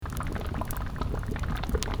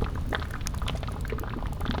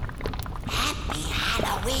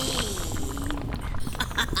Halloween!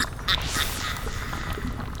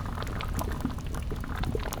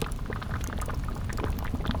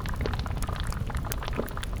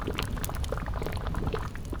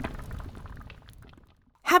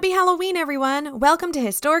 Happy Halloween, everyone! Welcome to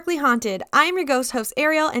Historically Haunted. I'm your ghost host,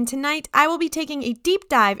 Ariel, and tonight I will be taking a deep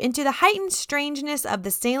dive into the heightened strangeness of the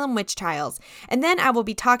Salem witch trials. And then I will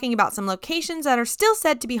be talking about some locations that are still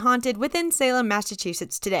said to be haunted within Salem,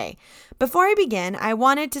 Massachusetts today. Before I begin, I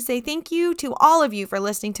wanted to say thank you to all of you for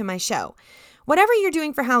listening to my show. Whatever you're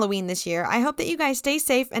doing for Halloween this year, I hope that you guys stay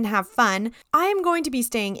safe and have fun. I am going to be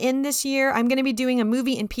staying in this year. I'm going to be doing a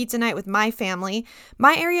movie and pizza night with my family.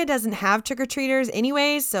 My area doesn't have trick-or-treaters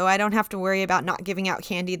anyways, so I don't have to worry about not giving out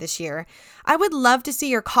candy this year. I would love to see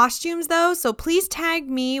your costumes though, so please tag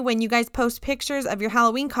me when you guys post pictures of your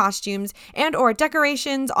Halloween costumes and or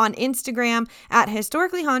decorations on Instagram at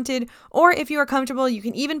Historically Haunted, or if you are comfortable, you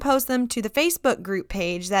can even post them to the Facebook group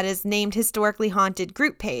page that is named Historically Haunted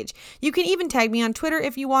group page. You can even tag me on Twitter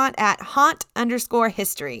if you want at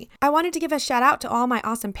haunt_history. I wanted to give a shout out to all my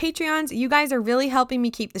awesome Patreons. You guys are really helping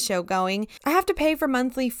me keep the show going. I have to pay for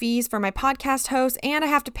monthly fees for my podcast host, and I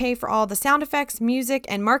have to pay for all the sound effects, music,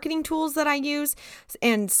 and marketing tools that I use,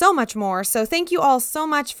 and so much more. So thank you all so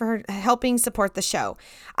much for helping support the show.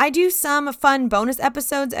 I do some fun bonus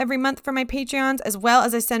episodes every month for my Patreons, as well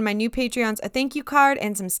as I send my new Patreons a thank you card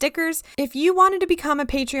and some stickers. If you wanted to become a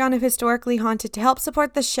Patreon of Historically Haunted to help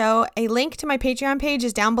support the show, a link to my Patreon page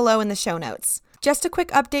is down below in the show notes. Just a quick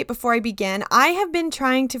update before I begin. I have been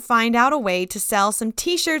trying to find out a way to sell some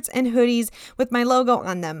t-shirts and hoodies with my logo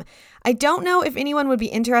on them. I don't know if anyone would be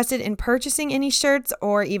interested in purchasing any shirts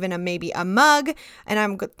or even maybe a mug, and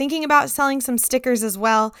I'm thinking about selling some stickers as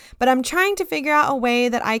well, but I'm trying to figure out a way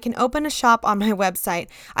that I can open a shop on my website.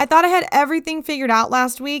 I thought I had everything figured out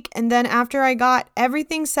last week, and then after I got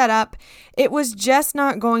everything set up, it was just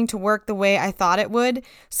not going to work the way I thought it would,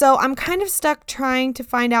 so I'm kind of stuck trying to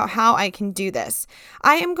find out how I can do this.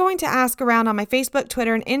 I am going to ask around on my Facebook,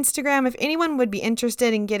 Twitter, and Instagram if anyone would be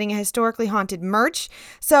interested in getting a Historically Haunted merch,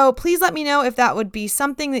 so please let me know if that would be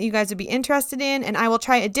something that you guys would be interested in, and I will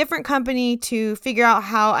try a different company to figure out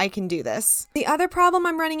how I can do this. The other problem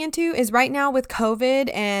I'm running into is right now with COVID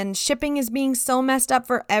and shipping is being so messed up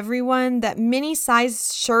for everyone that many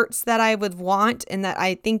size shirts that I would want and that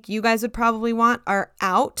I think you guys would probably want are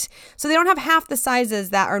out. So they don't have half the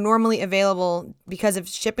sizes that are normally available because of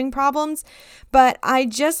shipping problems. But I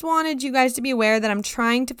just wanted you guys to be aware that I'm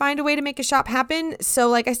trying to find a way to make a shop happen. So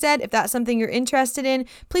like I said, if that's something you're interested in,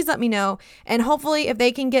 please let me know. And hopefully if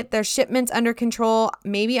they can get their shipments under control,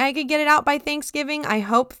 maybe I could get it out by Thanksgiving. I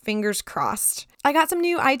hope, fingers crossed. I got some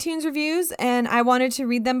new iTunes reviews and I wanted to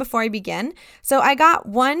read them before I begin. So I got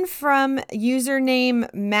one from username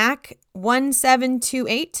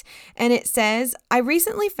Mac1728 and it says, I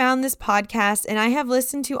recently found this podcast and I have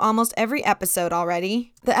listened to almost every episode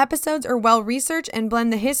already. The episodes are well researched and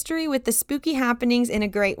blend the history with the spooky happenings in a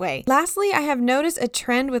great way. Lastly, I have noticed a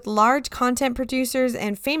trend with large content producers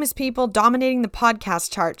and famous people dominating the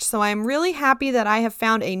podcast charts, so I am really happy that I have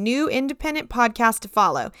found a new independent podcast to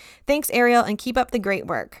follow. Thanks, Ariel, and keep up the great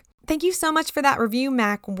work. Thank you so much for that review,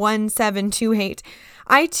 Mac1728.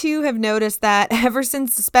 I too have noticed that ever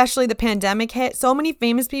since especially the pandemic hit, so many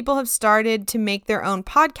famous people have started to make their own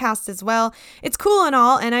podcasts as well. It's cool and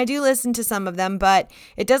all, and I do listen to some of them, but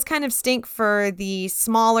it does kind of stink for the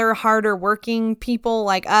smaller, harder working people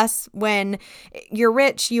like us. When you're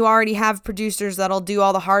rich, you already have producers that'll do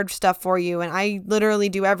all the hard stuff for you, and I literally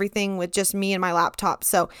do everything with just me and my laptop.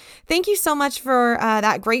 So thank you so much for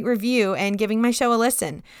that great review and giving my show a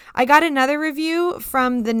listen. I got another review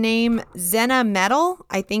from the name Zena Metal,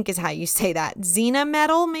 I think is how you say that. Xena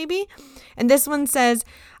Metal, maybe? And this one says,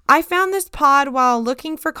 I found this pod while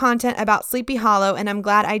looking for content about Sleepy Hollow, and I'm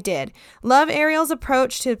glad I did. Love Ariel's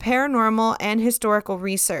approach to paranormal and historical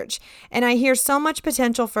research, and I hear so much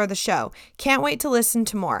potential for the show. Can't wait to listen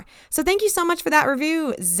to more. So thank you so much for that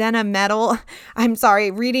review, Zena Metal. I'm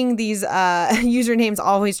sorry, reading these usernames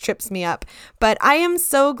always trips me up, but I am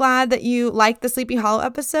so glad that you liked the Sleepy Hollow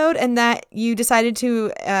episode and that you decided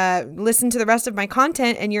to listen to the rest of my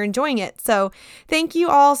content and you're enjoying it. So thank you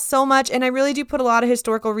all so much, and I really do put a lot of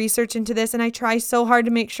historical research into this, and I try so hard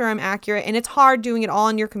to make sure I'm accurate, and it's hard doing it all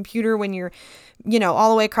on your computer when you're all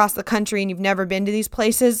the way across the country and you've never been to these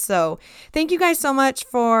places. So thank you guys so much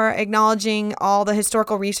for acknowledging all the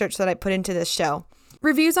historical research that I put into this show.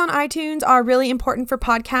 Reviews on iTunes are really important for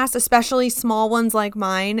podcasts, especially small ones like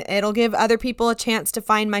mine. It'll give other people a chance to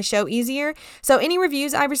find my show easier. So any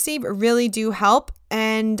reviews I receive really do help.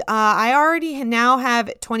 And I already now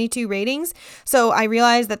have 22 ratings. So I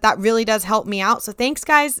realize that really does help me out. So thanks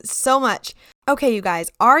guys so much. Okay, you guys,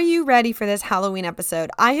 are you ready for this Halloween episode?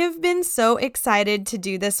 I have been so excited to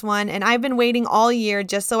do this one, and I've been waiting all year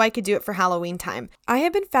just so I could do it for Halloween time. I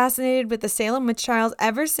have been fascinated with the Salem witch trials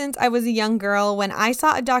ever since I was a young girl when I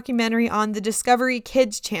saw a documentary on the Discovery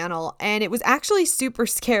Kids channel, and it was actually super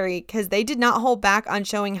scary because they did not hold back on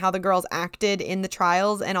showing how the girls acted in the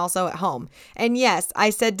trials and also at home. And yes, I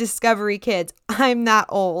said Discovery Kids. I'm that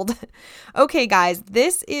old. Okay, guys,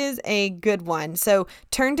 this is a good one. So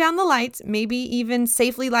turn down the lights, maybe even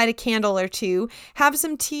safely light a candle or two, have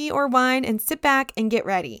some tea or wine, and sit back and get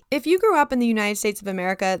ready. If you grew up in the United States of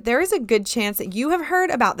America, there is a good chance that you have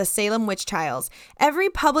heard about the Salem witch trials.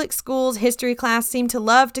 Every public school's history class seemed to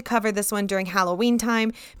love to cover this one during Halloween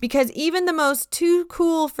time because even the most too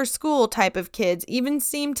cool for school type of kids even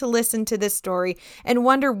seemed to listen to this story and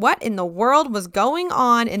wonder what in the world was going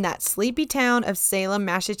on in that sleepy town of Salem,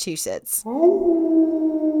 Massachusetts.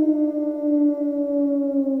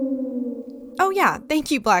 Oh yeah,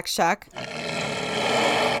 thank you, Black Shuck.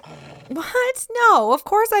 What? No, of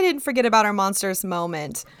course I didn't forget about our monstrous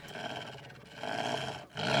moment.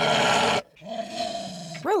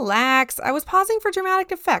 Relax, I was pausing for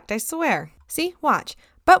dramatic effect, I swear. See, watch.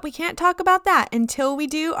 But we can't talk about that until we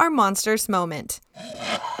do our monstrous moment.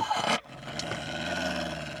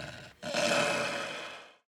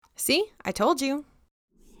 See, I told you.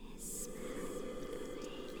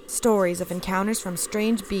 Stories of encounters from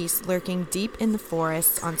strange beasts lurking deep in the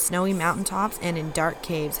forests, on snowy mountaintops, and in dark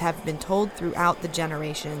caves have been told throughout the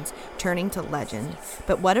generations, turning to legend.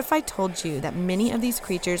 But what if I told you that many of these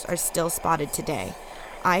creatures are still spotted today?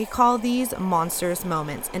 I call these monstrous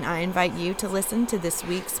moments, and I invite you to listen to this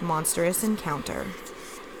week's monstrous encounter.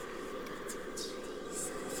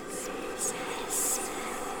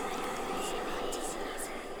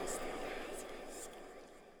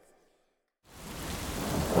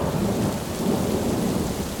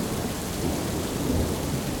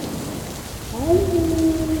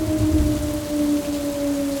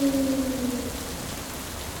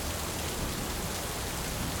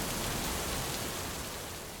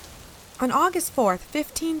 On August 4th,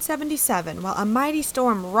 1577, while a mighty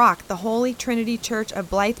storm rocked the Holy Trinity Church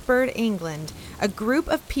of Blythburgh, England, a group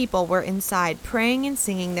of people were inside praying and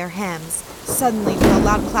singing their hymns. Suddenly, with a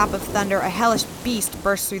loud clap of thunder, a hellish beast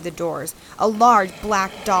burst through the doors. A large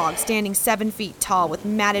black dog, standing 7 feet tall with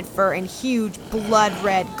matted fur and huge,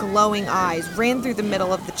 blood-red, glowing eyes, ran through the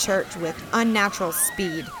middle of the church with unnatural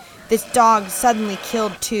speed. This dog suddenly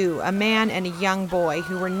killed two, a man and a young boy,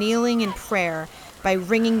 who were kneeling in prayer, by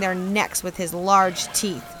wringing their necks with his large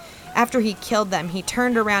teeth. After he killed them, he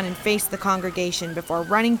turned around and faced the congregation before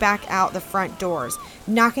running back out the front doors,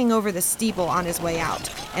 knocking over the steeple on his way out,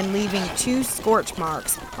 and leaving 2 scorch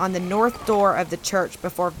marks on the north door of the church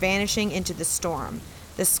before vanishing into the storm.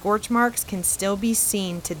 The scorch marks can still be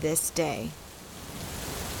seen to this day.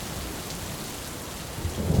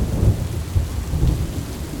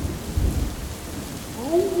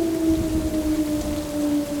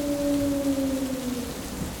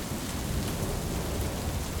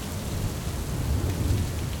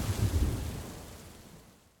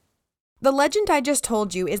 The legend I just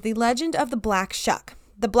told you is the legend of the Black Shuck.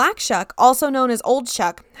 The Black Shuck, also known as Old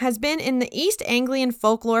Shuck, has been in the East Anglian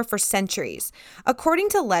folklore for centuries. According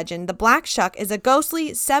to legend, the Black Shuck is a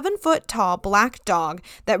ghostly 7-foot-tall black dog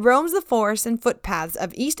that roams the forests and footpaths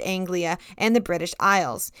of East Anglia and the British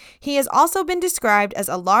Isles. He has also been described as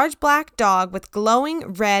a large black dog with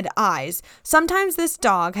glowing red eyes. Sometimes this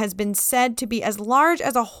dog has been said to be as large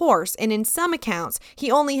as a horse, and in some accounts,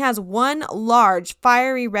 he only has one large,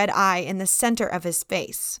 fiery red eye in the center of his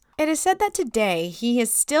face. It is said that today he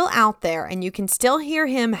is still out there and you can still hear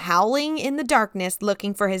him howling in the darkness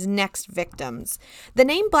looking for his next victims. The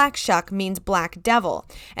name Black Shuck means black devil,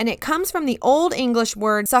 and it comes from the Old English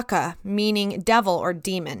word succa, meaning devil or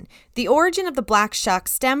demon. The origin of the Black Shuck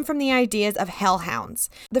stem from the ideas of hellhounds.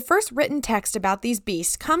 The first written text about these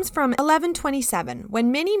beasts comes from 1127,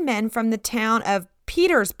 when many men from the town of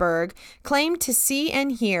Petersburg claimed to see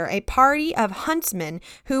and hear a party of huntsmen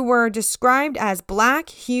who were described as black,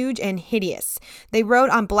 huge, and hideous. They rode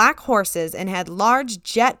on black horses and had large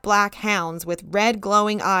jet black hounds with red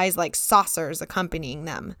glowing eyes like saucers accompanying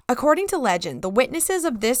them. According to legend, the witnesses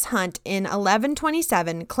of this hunt in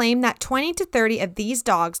 1127 claim that 20 to 30 of these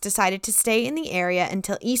dogs decided to stay in the area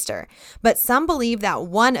until Easter, but some believe that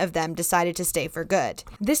one of them decided to stay for good.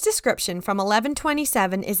 This description from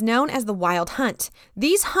 1127 is known as the Wild Hunt.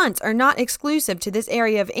 These hunts are not exclusive to this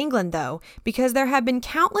area of England, though, because there have been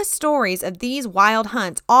countless stories of these wild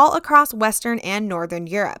hunts all across Western and Northern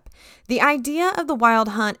Europe. The idea of the wild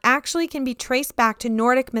hunt actually can be traced back to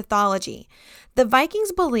Nordic mythology. The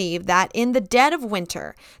Vikings believed that in the dead of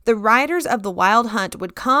winter, the riders of the wild hunt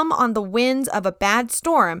would come on the winds of a bad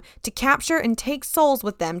storm to capture and take souls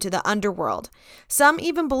with them to the underworld. Some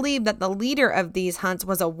even believed that the leader of these hunts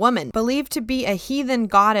was a woman, believed to be a heathen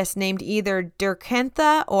goddess named either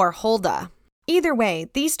Dirkantha or Holda. Either way,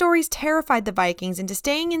 these stories terrified the Vikings into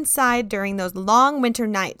staying inside during those long winter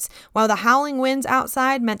nights, while the howling winds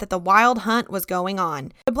outside meant that the wild hunt was going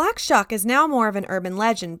on. The Black Shuck is now more of an urban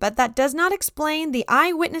legend, but that does not explain the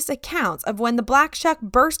eyewitness accounts of when the Black Shuck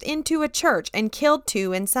burst into a church and killed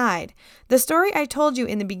 2 inside. The story I told you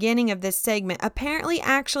in the beginning of this segment apparently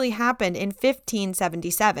actually happened in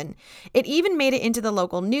 1577. It even made it into the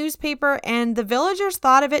local newspaper, and the villagers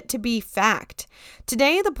thought of it to be fact.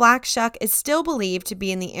 Today, the Black Shuck is still believed to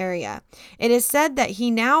be in the area. It is said that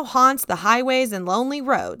he now haunts the highways and lonely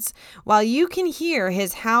roads. While you can hear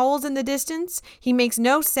his howls in the distance, he makes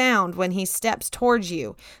no sound when he steps towards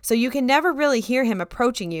you, so you can never really hear him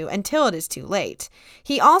approaching you until it is too late.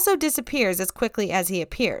 He also disappears as quickly as he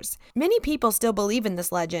appears. Many people still believe in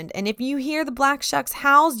this legend, and if you hear the Black Shuck's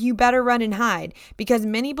howls, you better run and hide, because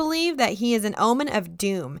many believe that he is an omen of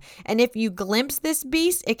doom, and if you glimpse this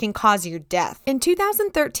beast, it can cause your death. In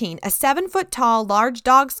 2013, a 7-foot-tall large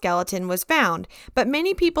dog skeleton was found, but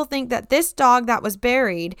many people think that this dog that was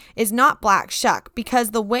buried is not Black Shuck,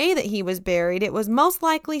 because the way that he was buried, it was most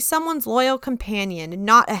likely someone's loyal companion,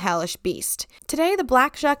 not a hellish beast. Today, the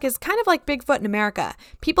Black Shuck is kind of like Bigfoot in America.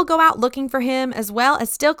 People go out looking for him, as well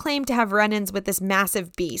as still claim to have run-ins with this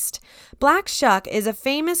massive beast. Black Shuck is a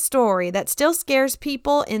famous story that still scares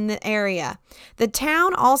people in the area. The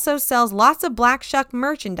town also sells lots of Black Shuck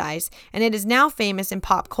merchandise, and it is now famous in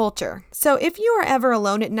pop culture. So if you are ever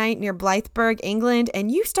alone at night near Blythburgh, England,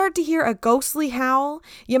 and you start to hear a ghostly howl,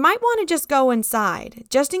 you might want to just go inside,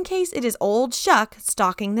 just in case it is old Shuck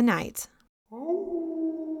stalking the night.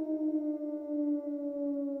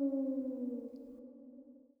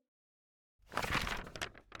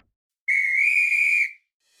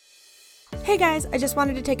 Hey guys, I just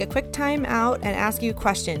wanted to take a quick time out and ask you a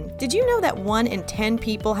question. Did you know that 1 in 10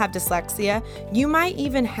 people have dyslexia? You might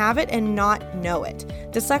even have it and not know it.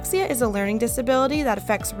 Dyslexia is a learning disability that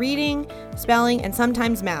affects reading, spelling, and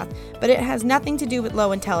sometimes math, but it has nothing to do with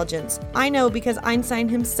low intelligence. I know because Einstein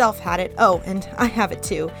himself had it. Oh, and I have it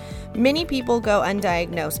too. Many people go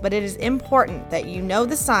undiagnosed, but it is important that you know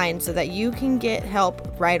the signs so that you can get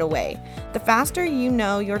help right away. The faster you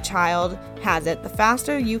know your child has it, the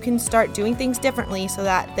faster you can start doing things differently so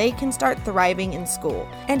that they can start thriving in school.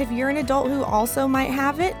 And if you're an adult who also might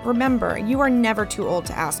have it, remember, you are never too old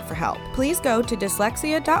to ask for help. Please go to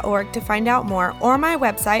dyslexia.org to find out more, or my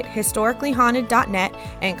website, historicallyhaunted.net,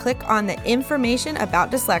 and click on the Information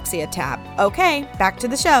About Dyslexia tab. Okay, back to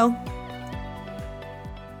the show.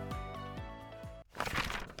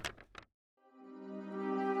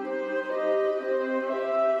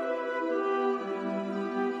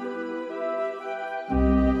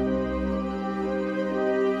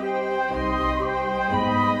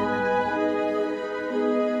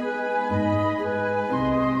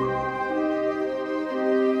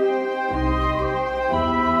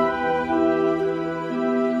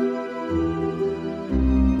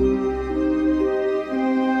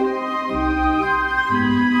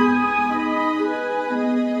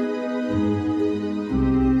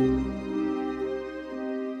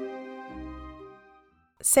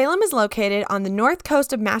 Salem is located on the north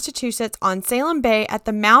coast of Massachusetts on Salem Bay at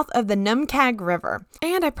the mouth of the Numcag River.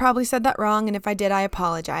 And I probably said that wrong, and if I did, I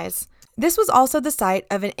apologize. This was also the site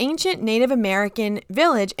of an ancient Native American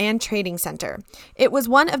village and trading center. It was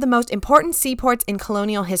one of the most important seaports in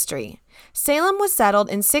colonial history. Salem was settled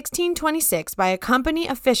in 1626 by a company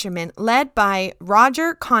of fishermen led by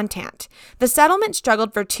Roger Contant. The settlement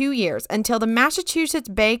struggled for 2 years until the Massachusetts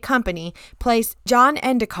Bay Company placed John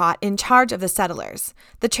Endicott in charge of the settlers.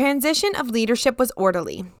 The transition of leadership was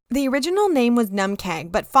orderly. The original name was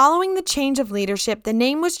Numcag, but following the change of leadership, the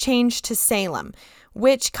name was changed to Salem,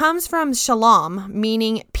 which comes from shalom,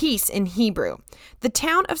 meaning peace in Hebrew. The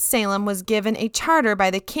town of Salem was given a charter by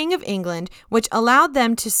the King of England, which allowed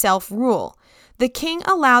them to self-rule. The king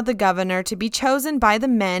allowed the governor to be chosen by the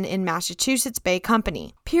men in Massachusetts Bay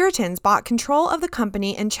Company. Puritans bought control of the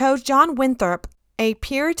company and chose John Winthrop, a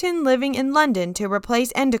Puritan living in London to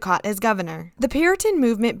replace Endicott as governor. The Puritan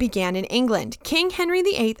movement began in England. King Henry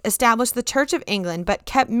VIII established the Church of England, but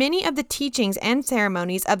kept many of the teachings and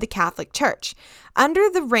ceremonies of the Catholic Church.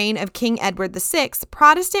 Under the reign of King Edward VI,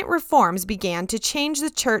 Protestant reforms began to change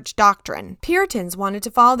the church doctrine. Puritans wanted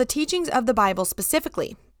to follow the teachings of the Bible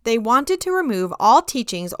specifically. They wanted to remove all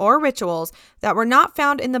teachings or rituals that were not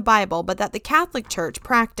found in the Bible but that the Catholic Church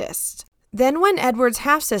practiced. Then when Edward's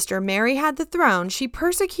half-sister Mary had the throne, she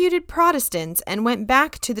persecuted Protestants and went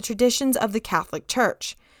back to the traditions of the Catholic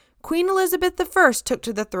Church. Queen Elizabeth I took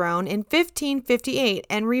to the throne in 1558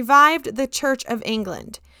 and revived the Church of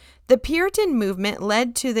England. The Puritan movement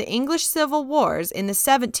led to the English Civil Wars in the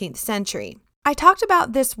 17th century. I talked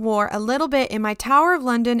about this war a little bit in my Tower of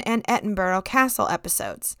London and Edinburgh Castle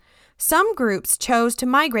episodes. Some groups chose to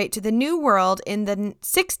migrate to the New World in the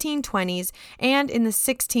 1620s and in the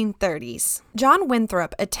 1630s. John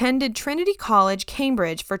Winthrop attended Trinity College,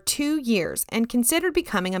 Cambridge for 2 years and considered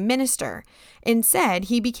becoming a minister. Instead,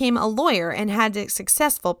 he became a lawyer and had a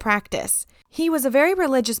successful practice. He was a very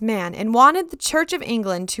religious man and wanted the Church of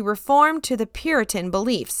England to reform to the Puritan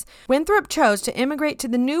beliefs. Winthrop chose to immigrate to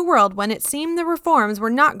the New World when it seemed the reforms were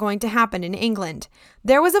not going to happen in England.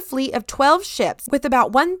 There was a fleet of 12 ships with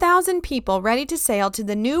about 1,000 people ready to sail to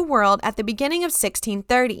the New World at the beginning of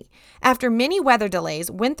 1630. After many weather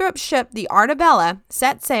delays, Winthrop's ship, the Artabella,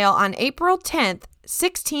 set sail on April 10th,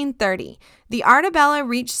 1630. The Artabella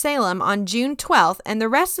reached Salem on June 12th, and the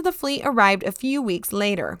rest of the fleet arrived a few weeks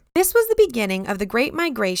later. This was the beginning of the Great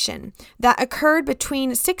Migration that occurred between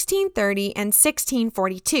 1630 and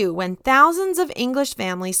 1642, when thousands of English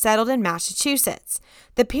families settled in Massachusetts.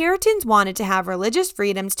 The Puritans wanted to have religious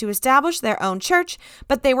freedoms to establish their own church,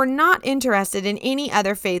 but they were not interested in any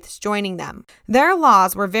other faiths joining them. Their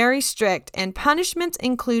laws were very strict, and punishments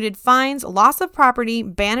included fines, loss of property,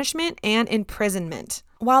 banishment, and imprisonment.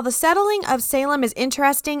 While the settling of Salem is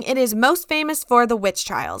interesting, it is most famous for the witch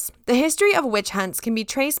trials. The history of witch hunts can be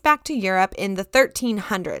traced back to Europe in the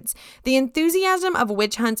 1300s. The enthusiasm of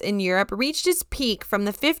witch hunts in Europe reached its peak from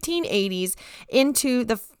the 1580s into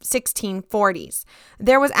the 1640s.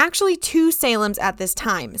 There was actually 2 Salems at this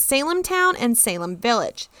time, Salem Town and Salem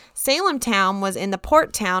Village. Salem Town was in the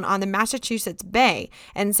port town on the Massachusetts Bay,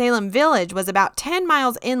 and Salem Village was about 10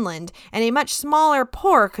 miles inland and a much smaller,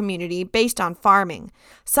 poorer community based on farming.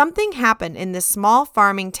 Something happened in this small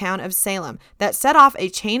farming town of Salem that set off a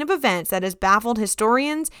chain of events that has baffled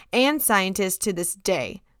historians and scientists to this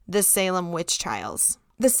day, the Salem witch trials.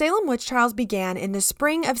 The Salem witch trials began in the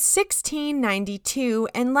spring of 1692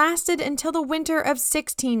 and lasted until the winter of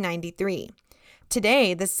 1693.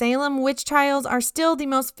 Today, the Salem witch trials are still the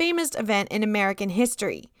most famous event in American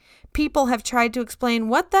history. People have tried to explain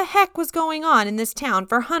what the heck was going on in this town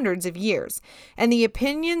for hundreds of years, and the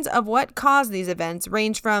opinions of what caused these events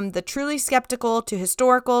range from the truly skeptical to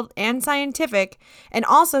historical and scientific, and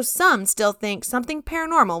also some still think something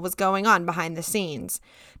paranormal was going on behind the scenes.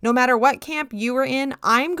 No matter what camp you were in,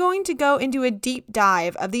 I'm going to go into a deep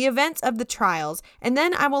dive of the events of the trials, and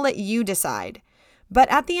then I will let you decide. But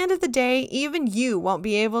at the end of the day, even you won't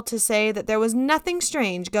be able to say that there was nothing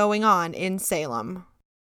strange going on in Salem.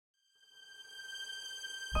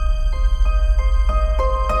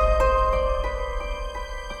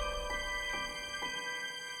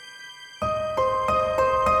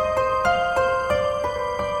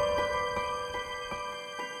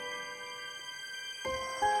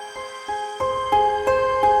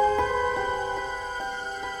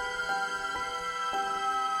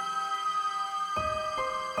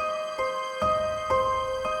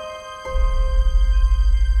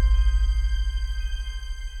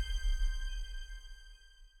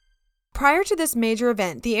 Prior to this major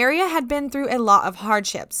event, the area had been through a lot of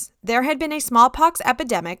hardships. There had been a smallpox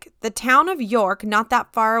epidemic. The town of York, not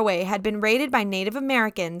that far away, had been raided by Native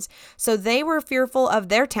Americans, so they were fearful of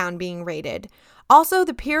their town being raided. Also,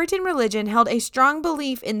 the Puritan religion held a strong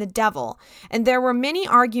belief in the devil, and there were many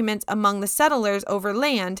arguments among the settlers over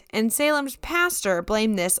land, and Salem's pastor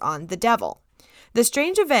blamed this on the devil. The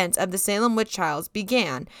strange events of the Salem witch trials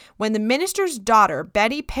began when the minister's daughter,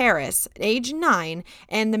 Betty Paris, age 9,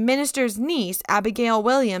 and the minister's niece, Abigail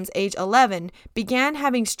Williams, age 11, began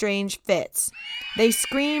having strange fits. They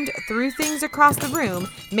screamed, threw things across the room,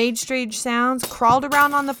 made strange sounds, crawled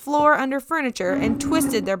around on the floor under furniture, and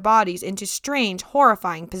twisted their bodies into strange,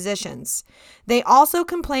 horrifying positions. They also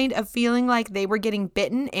complained of feeling like they were getting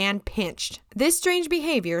bitten and pinched. This strange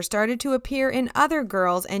behavior started to appear in other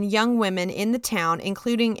girls and young women in the town,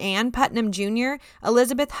 including Ann Putnam Jr.,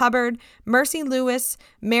 Elizabeth Hubbard, Mercy Lewis,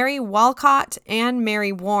 Mary Walcott, and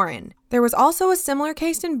Mary Warren. There was also a similar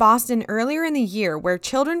case in Boston earlier in the year where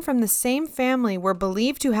children from the same family were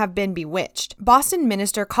believed to have been bewitched. Boston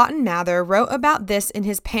minister Cotton Mather wrote about this in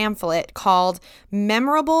his pamphlet called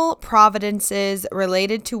Memorable Providences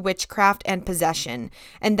Related to Witchcraft and Possession,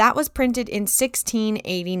 and that was printed in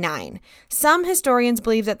 1689. Some historians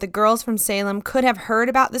believe that the girls from Salem could have heard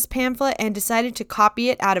about this pamphlet and decided to copy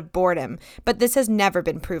it out of boredom, but this has never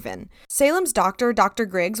been proven. Salem's doctor, Dr.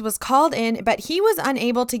 Griggs, was called in, but he was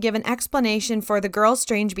unable to give an explanation for the girls'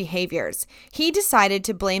 strange behaviors. He decided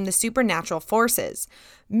to blame the supernatural forces.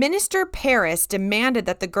 Minister Parris demanded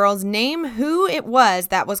that the girls name who it was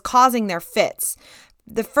that was causing their fits.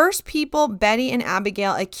 The first people Betty and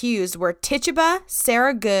Abigail accused were Tituba,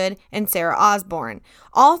 Sarah Good, and Sarah Osborne.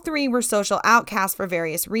 All three were social outcasts for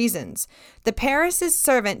various reasons. The Parris'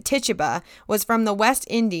 servant, Tituba, was from the West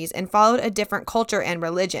Indies and followed a different culture and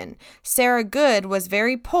religion. Sarah Good was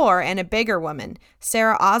very poor and a beggar woman.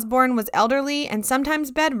 Sarah Osborne was elderly and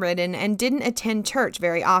sometimes bedridden and didn't attend church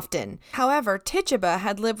very often. However, Tituba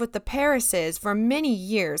had lived with the Parrises for many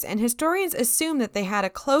years, and historians assume that they had a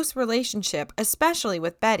close relationship, especially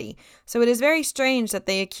with Betty, so it is very strange that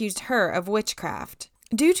they accused her of witchcraft.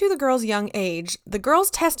 Due to the girls' young age, the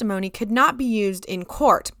girls' testimony could not be used in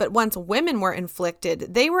court, but once women were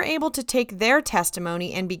inflicted, they were able to take their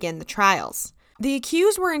testimony and begin the trials. The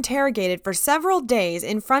accused were interrogated for several days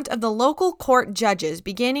in front of the local court judges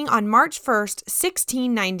beginning on March 1st,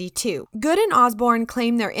 1692. Good and Osborne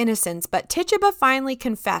claimed their innocence, but Tituba finally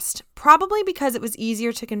confessed, probably because it was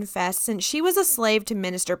easier to confess since she was a slave to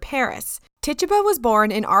Minister Parris. Tituba was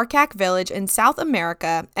born in Arcac Village in South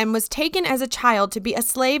America and was taken as a child to be a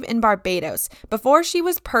slave in Barbados before she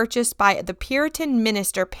was purchased by the Puritan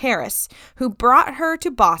minister Parris, who brought her to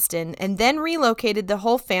Boston and then relocated the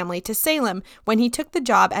whole family to Salem when he took the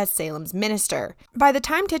job as Salem's minister. By the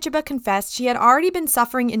time Tituba confessed, she had already been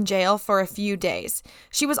suffering in jail for a few days.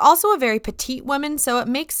 She was also a very petite woman, so it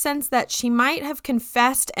makes sense that she might have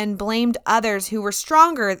confessed and blamed others who were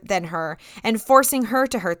stronger than her and forcing her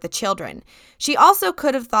to hurt the children. She also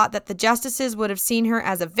could have thought that the justices would have seen her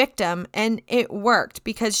as a victim, and it worked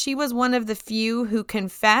because she was one of the few who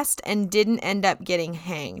confessed and didn't end up getting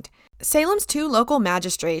hanged. Salem's two local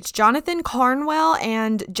magistrates, Jonathan Cornwell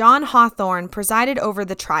and John Hawthorne, presided over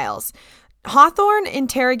the trials. Hawthorne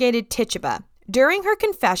interrogated Tituba. During her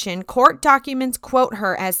confession, court documents quote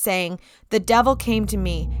her as saying, "The devil came to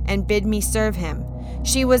me and bid me serve him."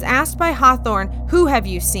 She was asked by Hawthorne, "Who have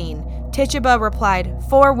you seen?" Tituba replied,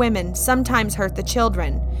 "4 women sometimes hurt the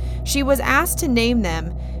children." She was asked to name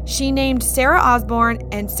them. She named Sarah Osborne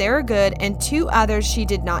and Sarah Good and 2 others she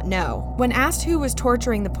did not know. When asked who was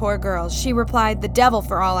torturing the poor girls, she replied, "The devil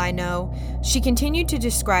for all I know." She continued to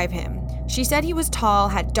describe him. She said he was tall,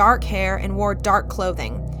 had dark hair, and wore dark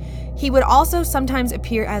clothing. He would also sometimes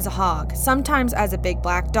appear as a hog, sometimes as a big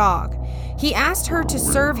black dog. He asked her to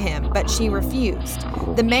serve him, but she refused.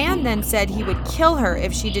 The man then said he would kill her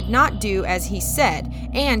if she did not do as he said,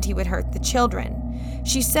 and he would hurt the children.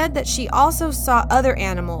 She said that she also saw other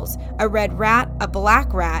animals, a red rat, a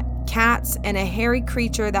black rat, cats, and a hairy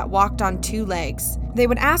creature that walked on 2 legs. They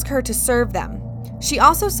would ask her to serve them. She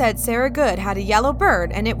also said Sarah Good had a yellow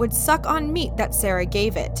bird and it would suck on meat that Sarah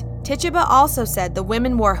gave it. Tituba also said the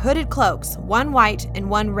women wore hooded cloaks, 1 white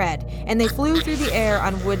and 1 red, and they flew through the air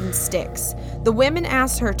on wooden sticks. The women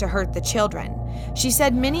asked her to hurt the children. She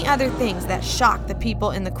said many other things that shocked the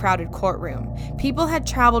people in the crowded courtroom. People had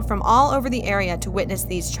traveled from all over the area to witness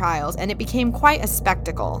these trials, and it became quite a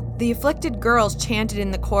spectacle. The afflicted girls chanted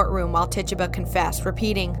in the courtroom while Tituba confessed,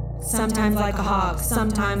 repeating, "Sometimes like a hog,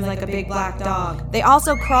 sometimes like a big black dog." They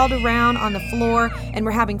also crawled around on the floor and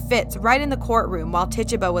were having fits right in the courtroom while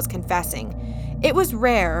Tituba was confessing. It was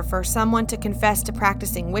rare for someone to confess to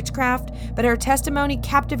practicing witchcraft, but her testimony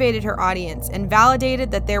captivated her audience and validated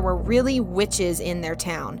that there were really witches in their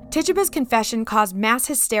town. Tituba's confession caused mass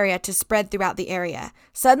hysteria to spread throughout the area.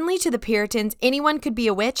 Suddenly, to the Puritans, anyone could be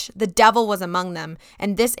a witch, the devil was among them,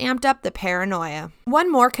 and this amped up the paranoia.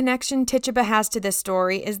 One more connection Tituba has to this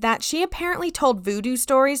story is that she apparently told voodoo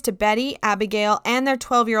stories to Betty, Abigail, and their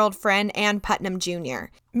 12-year-old friend Ann Putnam Jr.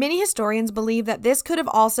 Many historians believe that this could have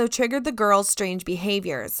also triggered the girls' strange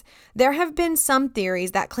behaviors. There have been some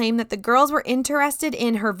theories that claim that the girls were interested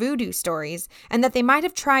in her voodoo stories and that they might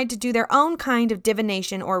have tried to do their own kind of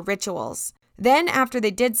divination or rituals. Then, after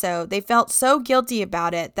they did so, they felt so guilty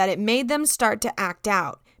about it that it made them start to act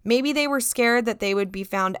out. Maybe they were scared that they would be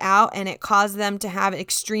found out and it caused them to have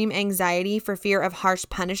extreme anxiety for fear of harsh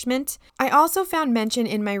punishment. I also found mention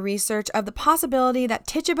in my research of the possibility that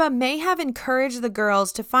Tituba may have encouraged the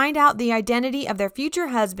girls to find out the identity of their future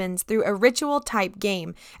husbands through a ritual-type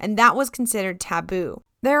game, and that was considered taboo.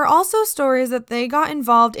 There are also stories that they got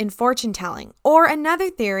involved in fortune telling, or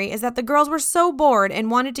another theory is that the girls were so bored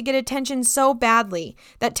and wanted to get attention so badly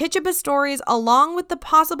that Tituba's stories, along with the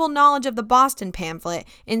possible knowledge of the Boston pamphlet,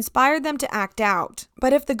 inspired them to act out.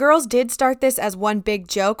 But if the girls did start this as one big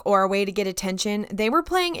joke or a way to get attention, they were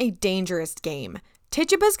playing a dangerous game.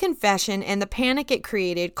 Tituba's confession and the panic it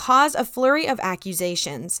created caused a flurry of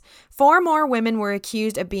accusations. 4 more women were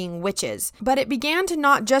accused of being witches, but it began to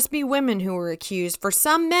not just be women who were accused, for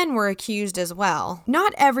some men were accused as well.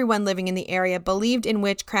 Not everyone living in the area believed in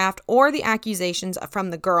witchcraft or the accusations from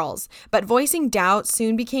the girls, but voicing doubt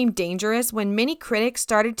soon became dangerous when many critics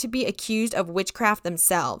started to be accused of witchcraft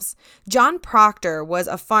themselves. John Proctor was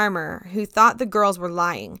a farmer who thought the girls were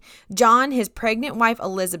lying. John, his pregnant wife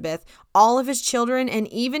Elizabeth, all of his children, and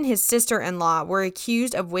even his sister-in-law were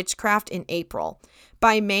accused of witchcraft in April.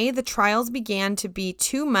 By May, the trials began to be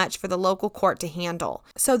too much for the local court to handle.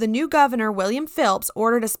 So the new governor, William Phillips,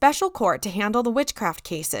 ordered a special court to handle the witchcraft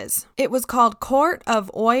cases. It was called Court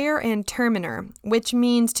of Oyer and Terminer, which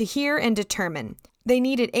means to hear and determine. They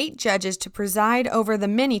needed 8 judges to preside over the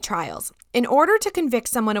many trials. In order to convict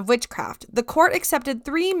someone of witchcraft, the court accepted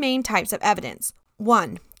 3 main types of evidence.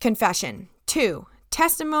 1. Confession. 2.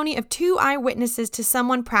 Testimony of 2 eyewitnesses to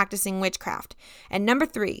someone practicing witchcraft. And number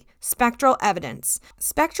 3, spectral evidence.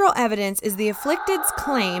 Spectral evidence is the afflicted's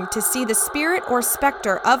claim to see the spirit or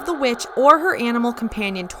specter of the witch or her animal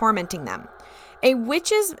companion tormenting them. A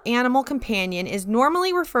witch's animal companion is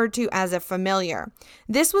normally referred to as a familiar.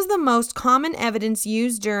 This was the most common evidence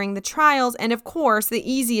used during the trials and, of course,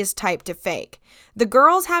 the easiest type to fake. The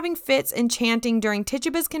girls having fits and chanting during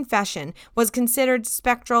Tituba's confession was considered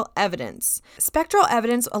spectral evidence. Spectral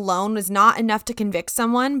evidence alone was not enough to convict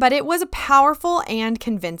someone, but it was powerful and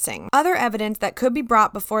convincing. Other evidence that could be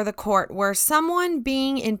brought before the court were someone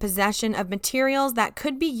being in possession of materials that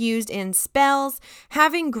could be used in spells,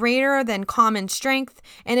 having greater than common strength,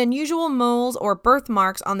 and unusual moles or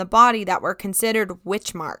birthmarks on the body that were considered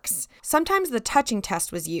witch marks. Sometimes the touching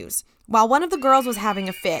test was used. While one of the girls was having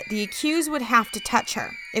a fit, the accused would have to touch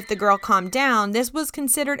her. If the girl calmed down, this was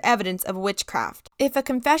considered evidence of witchcraft. If a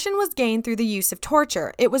confession was gained through the use of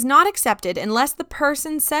torture, it was not accepted unless the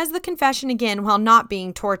person says the confession again while not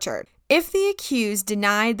being tortured. If the accused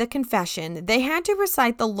denied the confession, they had to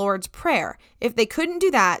recite the Lord's Prayer. If they couldn't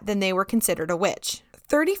do that, then they were considered a witch.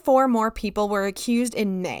 34 more people were accused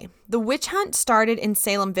in May. The witch hunt started in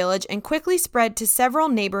Salem Village and quickly spread to several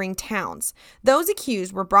neighboring towns. Those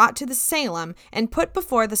accused were brought to the Salem and put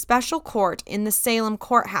before the special court in the Salem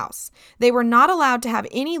courthouse. They were not allowed to have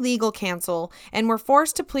any legal counsel and were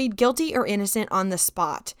forced to plead guilty or innocent on the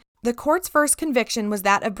spot. The court's first conviction was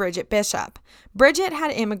that of Bridget Bishop. Bridget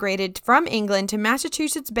had immigrated from England to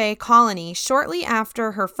Massachusetts Bay Colony shortly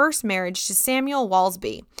after her first marriage to Samuel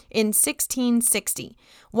Walsby in 1660.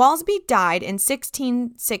 Walsby died in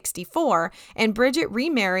 1664, and Bridget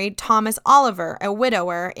remarried Thomas Oliver, a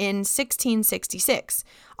widower, in 1666.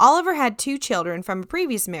 Oliver had 2 children from a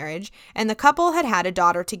previous marriage, and the couple had had a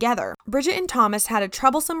daughter together. Bridget and Thomas had a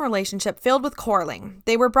troublesome relationship filled with quarreling.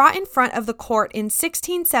 They were brought in front of the court in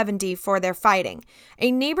 1670 for their fighting.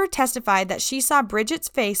 A neighbor testified that she saw Bridget's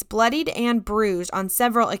face bloodied and bruised on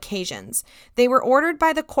several occasions. They were ordered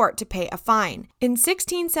by the court to pay a fine. In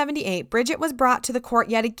 1678, Bridget was brought to the court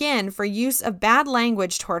yet again for use of bad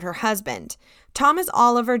language toward her husband. Thomas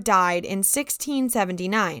Oliver died in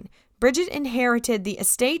 1679. Bridget inherited the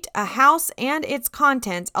estate, a house, and its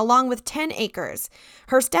contents, along with 10 acres.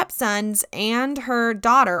 Her stepsons and her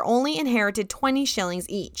daughter only inherited 20 shillings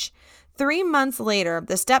each. 3 months later,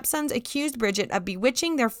 the stepsons accused Bridget of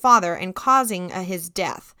bewitching their father and causing his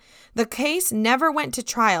death. The case never went to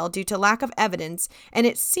trial due to lack of evidence, and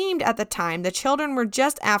it seemed at the time the children were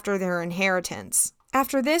just after their inheritance.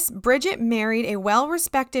 After this, Bridget married a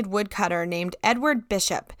well-respected woodcutter named Edward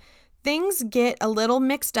Bishop. Things get a little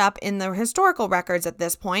mixed up in the historical records at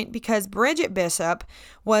this point because Bridget Bishop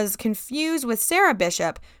was confused with Sarah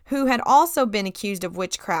Bishop, who had also been accused of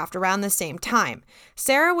witchcraft around the same time.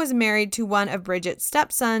 Sarah was married to one of Bridget's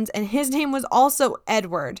stepsons, and his name was also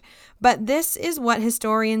Edward. But this is what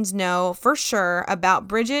historians know for sure about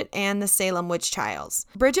Bridget and the Salem witch trials.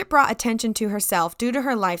 Bridget brought attention to herself due to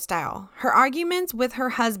her lifestyle. Her arguments with her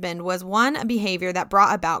husband was one behavior that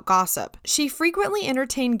brought about gossip. She frequently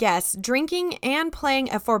entertained guests drinking and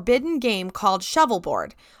playing a forbidden game called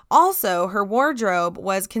shovelboard. Also, her wardrobe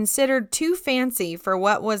was considered too fancy for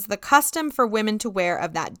what was the custom for women to wear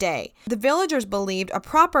of that day. The villagers believed a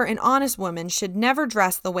proper and honest woman should never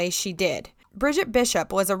dress the way she did. Bridget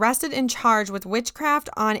Bishop was arrested and charged with witchcraft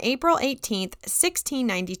on April 18,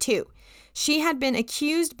 1692. She had been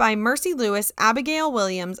accused by Mercy Lewis, Abigail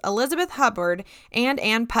Williams, Elizabeth Hubbard, and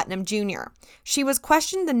Ann Putnam Jr. She was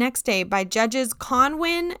questioned the next day by Judges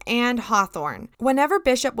Conwin and Hawthorne. Whenever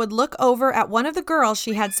Bishop would look over at one of the girls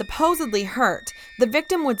she had supposedly hurt, the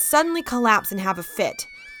victim would suddenly collapse and have a fit.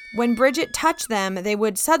 When Bridget touched them, they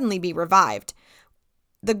would suddenly be revived.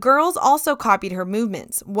 The girls also copied her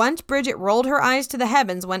movements. Once Bridget rolled her eyes to the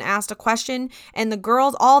heavens when asked a question, and the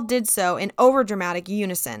girls all did so in overdramatic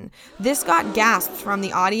unison. This got gasps from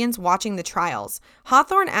the audience watching the trials.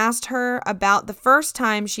 Hawthorne asked her about the first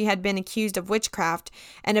time she had been accused of witchcraft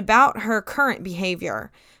and about her current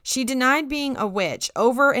behavior. She denied being a witch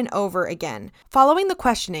over and over again. Following the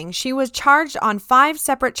questioning, she was charged on 5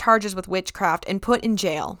 separate charges with witchcraft and put in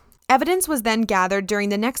jail. Evidence was then gathered during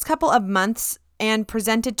the next couple of months and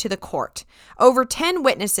presented to the court. Over 10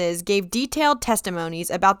 witnesses gave detailed testimonies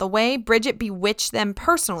about the way Bridget bewitched them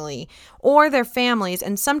personally, or their families,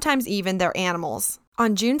 and sometimes even their animals.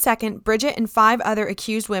 On June 2nd, Bridget and 5 other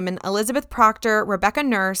accused women, Elizabeth Proctor, Rebecca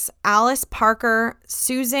Nurse, Alice Parker,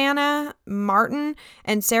 Susanna Martin,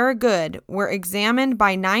 and Sarah Good, were examined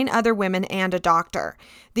by 9 other women and a doctor.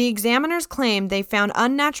 The examiners claimed they found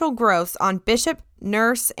unnatural growths on Bishop,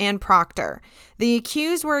 Nurse, and Proctor. The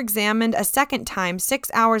accused were examined a second time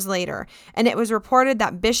 6 hours later, and it was reported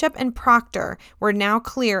that Bishop and Proctor were now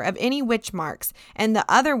clear of any witch marks, and the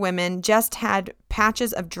other women just had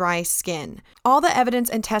patches of dry skin. All the evidence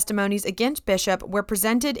and testimonies against Bishop were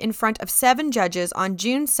presented in front of 7 judges on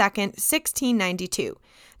June 2nd, 1692.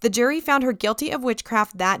 The jury found her guilty of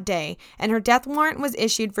witchcraft that day, and her death warrant was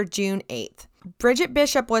issued for June 8th. Bridget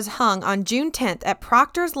Bishop was hung on June 10th at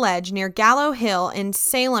Proctor's Ledge near Gallow Hill in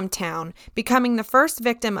Salem Town, becoming the first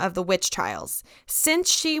victim of the witch trials.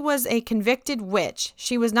 Since she was a convicted witch,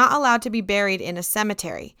 she was not allowed to be buried in a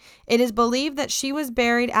cemetery. It is believed that she was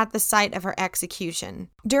buried at the site of her execution.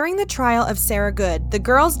 During the trial of Sarah Good, the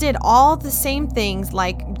girls did all the same things,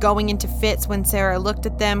 like going into fits when Sarah looked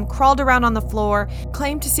at them, crawled around on the floor,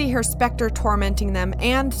 claimed to see her specter tormenting them,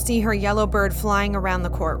 and see her yellow bird flying around the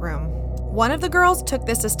courtroom. One of the girls took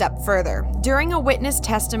this a step further. During a witness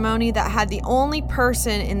testimony that had the only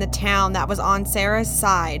person in the town that was on Sarah's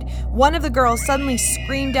side, one of the girls suddenly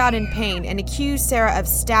screamed out in pain and accused Sarah of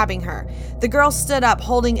stabbing her. The girl stood up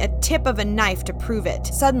holding a tip of a knife to prove it.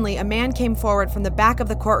 Suddenly, a man came forward from the back of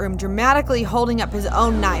the courtroom, dramatically holding up his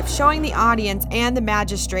own knife, showing the audience and the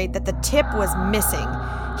magistrate that the tip was missing.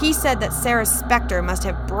 He said that Sarah's specter must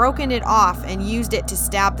have broken it off and used it to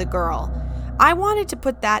stab the girl. I wanted to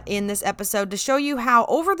put that in this episode to show you how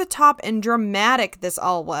over the top and dramatic this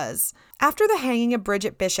all was. After the hanging of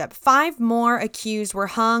Bridget Bishop, 5 more accused were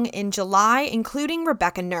hung in July, including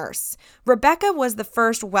Rebecca Nurse. Rebecca was the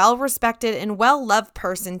first well-respected and well-loved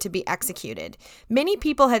person to be executed. Many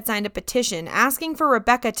people had signed a petition asking for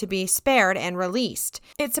Rebecca to be spared and released.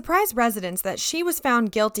 It surprised residents that she was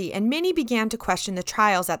found guilty, and many began to question the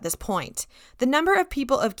trials at this point. The number of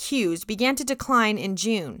people accused began to decline in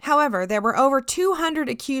June. However, there were over 200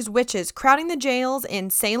 accused witches crowding the jails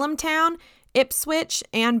in Salem Town, Ipswich,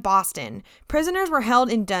 and Boston. Prisoners were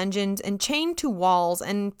held in dungeons and chained to walls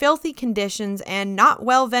in filthy conditions and not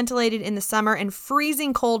well ventilated in the summer and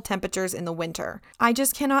freezing cold temperatures in the winter. I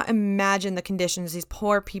just cannot imagine the conditions these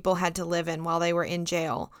poor people had to live in while they were in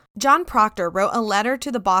jail. John Proctor wrote a letter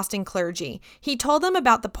to the Boston clergy. He told them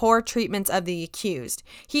about the poor treatments of the accused.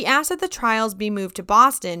 He asked that the trials be moved to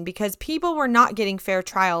Boston because people were not getting fair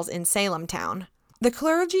trials in Salem Town. The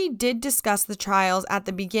clergy did discuss the trials at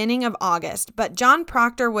the beginning of August, but John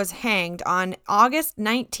Proctor was hanged on August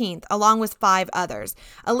 19th along with 5 others.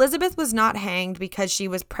 Elizabeth was not hanged because she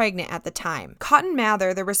was pregnant at the time. Cotton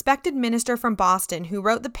Mather, the respected minister from Boston who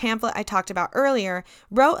wrote the pamphlet I talked about earlier,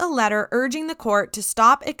 wrote a letter urging the court to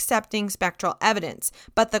stop accepting spectral evidence,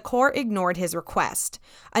 but the court ignored his request.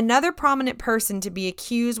 Another prominent person to be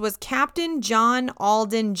accused was Captain John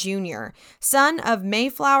Alden Jr., son of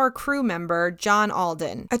Mayflower crew member John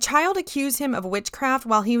Alden. A child accused him of witchcraft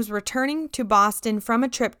while he was returning to Boston from a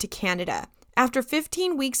trip to Canada. After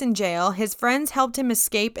 15 weeks in jail, his friends helped him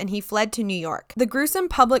escape and he fled to New York. The gruesome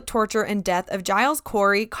public torture and death of Giles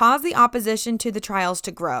Corey caused the opposition to the trials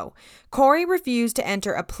to grow. Corey refused to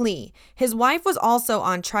enter a plea. His wife was also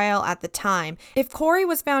on trial at the time. If Corey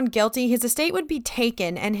was found guilty, his estate would be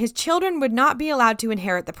taken and his children would not be allowed to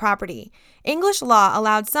inherit the property. English law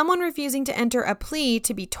allowed someone refusing to enter a plea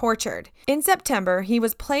to be tortured. In September, he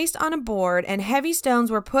was placed on a board and heavy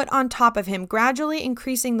stones were put on top of him, gradually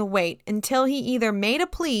increasing the weight until he either made a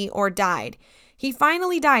plea or died. He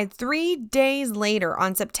finally died 3 days later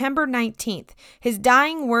on September 19th. His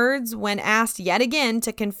dying words when asked yet again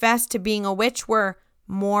to confess to being a witch were,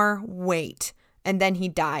 "More weight." and then he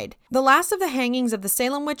died. The last of the hangings of the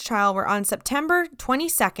Salem witch trial were on September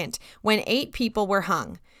 22nd, when 8 people were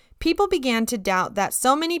hung. People began to doubt that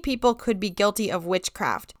so many people could be guilty of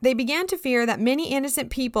witchcraft. They began to fear that many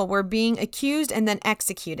innocent people were being accused and then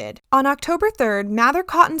executed. On October 3rd, Mather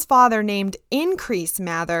Cotton's father named Increase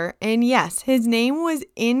Mather, and yes, his name was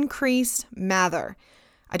Increase Mather.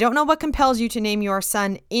 I don't know what compels you to name your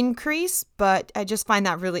son Increase, but I just find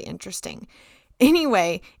that really interesting.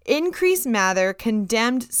 Anyway, Increase Mather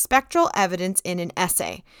condemned spectral evidence in an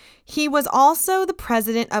essay. He was also the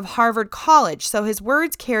president of Harvard College, so his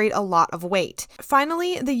words carried a lot of weight.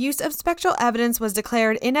 Finally, the use of spectral evidence was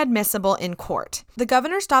declared inadmissible in court. The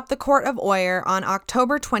governor stopped the court of oyer on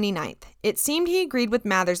October 29th. It seemed he agreed with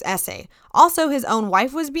Mather's essay. Also, his own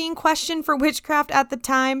wife was being questioned for witchcraft at the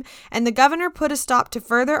time, and the governor put a stop to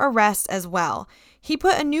further arrests as well. He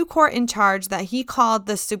put a new court in charge that he called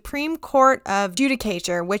the Supreme Court of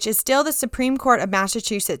Judicature, which is still the Supreme Court of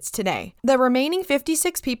Massachusetts today. The remaining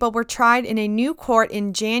 56 people were tried in a new court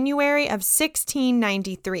in January of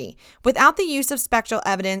 1693. Without the use of spectral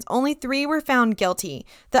evidence, only 3 were found guilty.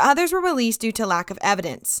 The others were released due to lack of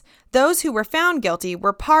evidence. Those who were found guilty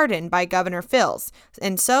were pardoned by Governor Phills,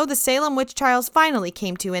 and so the Salem witch trials finally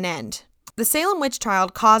came to an end. The Salem witch trial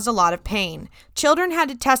caused a lot of pain. Children had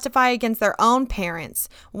to testify against their own parents.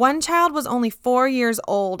 One child was only 4 years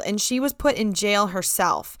old, and she was put in jail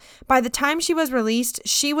herself. By the time she was released,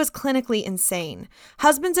 she was clinically insane.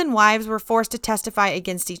 Husbands and wives were forced to testify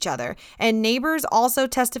against each other, and neighbors also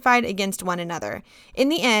testified against one another. In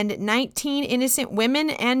the end, 19 innocent women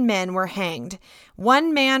and men were hanged.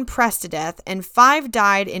 1 man pressed to death, and 5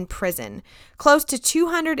 died in prison. Close to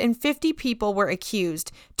 250 people were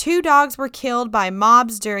accused. 2 dogs were killed by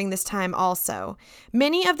mobs during this time also.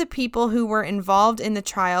 Many of the people who were involved in the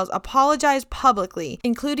trials apologized publicly,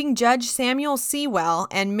 including Judge Samuel Sewell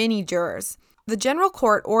and many jurors. The General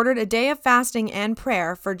Court ordered a day of fasting and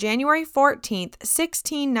prayer for January 14th,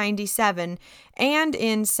 1697, and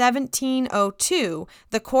in 1702,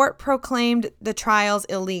 the court proclaimed the trials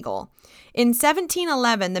illegal. In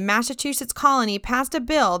 1711, the Massachusetts colony passed a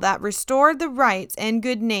bill that restored the rights and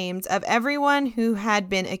good names of everyone who had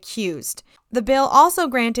been accused. The bill also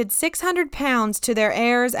granted £600 to their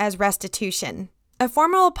heirs as restitution. A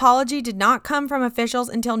formal apology did not come from officials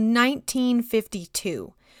until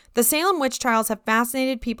 1952. The Salem witch trials have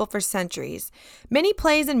fascinated people for centuries. Many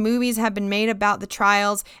plays and movies have been made about the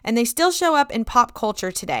trials, and they still show up in pop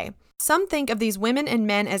culture today. Some think of these women and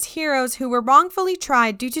men as heroes who were wrongfully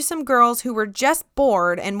tried due to some girls who were just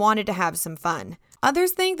bored and wanted to have some fun.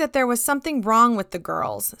 Others think that there was something wrong with the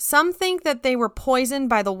girls. Some think that they were poisoned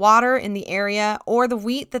by the water in the area or the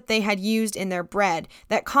wheat that they had used in their bread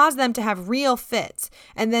that caused them to have real fits,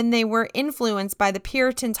 and then they were influenced by the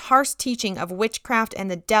Puritans' harsh teaching of witchcraft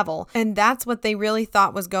and the devil, and that's what they really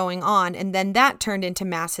thought was going on, and then that turned into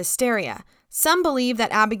mass hysteria. Some believe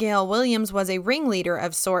that Abigail Williams was a ringleader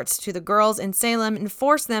of sorts to the girls in Salem and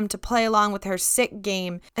forced them to play along with her sick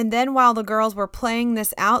game. And then while the girls were playing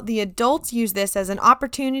this out, the adults used this as an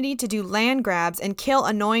opportunity to do land grabs and kill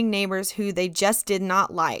annoying neighbors who they just did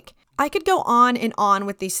not like. I could go on and on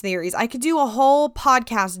with these theories. I could do a whole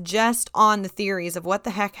podcast just on the theories of what the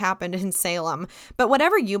heck happened in Salem. But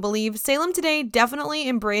whatever you believe, Salem today definitely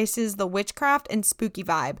embraces the witchcraft and spooky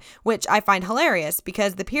vibe, which I find hilarious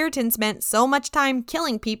because the Puritans spent so much time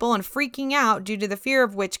killing people and freaking out due to the fear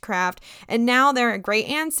of witchcraft, and now their great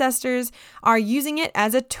ancestors are using it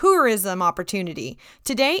as a tourism opportunity.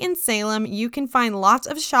 Today in Salem, you can find lots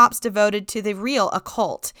of shops devoted to the real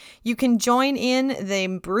occult. You can join in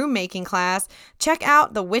the broom making class, check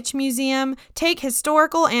out the Witch Museum, take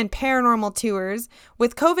historical and paranormal tours.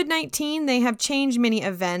 With COVID-19, they have changed many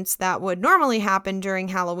events that would normally happen during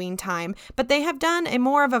Halloween time, but they have done a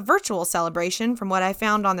more of a virtual celebration from what I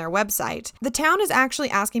found on their website. The town is actually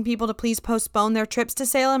asking people to please postpone their trips to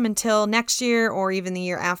Salem until next year or even the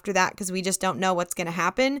year after that because we just don't know what's going to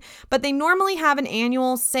happen, but they normally have an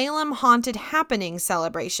annual Salem Haunted Happenings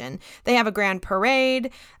celebration. They have a grand parade,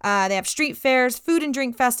 they have street fairs, food and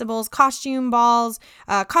drink festivals, costume balls,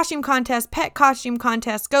 costume contests, pet costume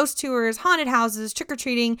contests, ghost tours, haunted houses,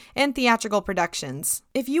 trick-or-treating, and theatrical productions.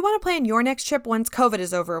 If you want to plan your next trip once COVID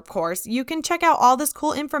is over, of course, you can check out all this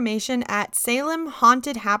cool information at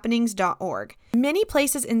salemhauntedhappenings.org. Many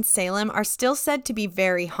places in Salem are still said to be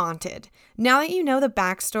very haunted. Now that you know the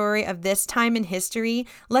backstory of this time in history,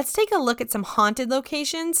 let's take a look at some haunted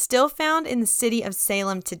locations still found in the city of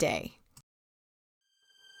Salem today.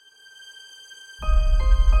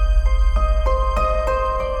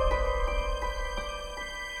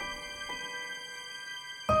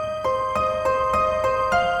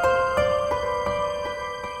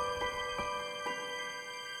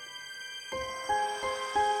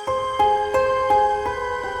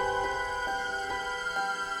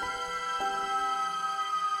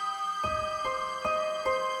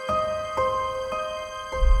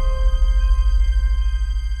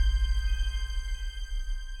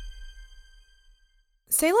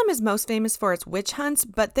 Salem is most famous for its witch hunts,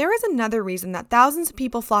 but there is another reason that thousands of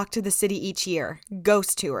people flock to the city each year: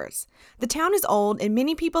 ghost tours. The town is old, and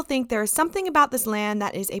many people think there is something about this land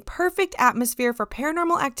that is a perfect atmosphere for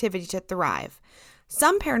paranormal activity to thrive.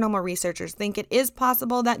 Some paranormal researchers think it is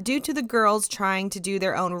possible that due to the girls trying to do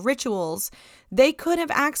their own rituals, they could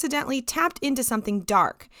have accidentally tapped into something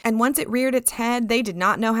dark, and once it reared its head, they did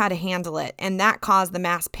not know how to handle it, and that caused the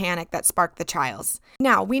mass panic that sparked the trials.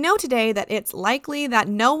 Now, we know today that it's likely that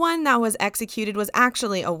no one that was executed was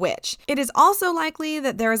actually a witch. It is also likely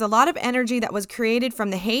that there is a lot of energy that was created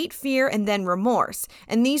from the hate, fear, and then remorse,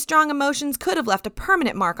 and these strong emotions could have left a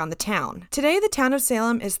permanent mark on the town. Today, the town of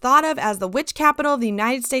Salem is thought of as the witch capital of the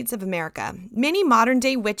United States of America. Many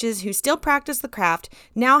modern-day witches who still practice the craft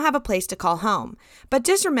now have a place to call home. But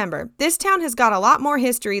just remember, this town has got a lot more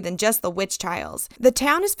history than just the witch trials. The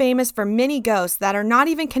town is famous for many ghosts that are not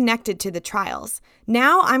even connected to the trials.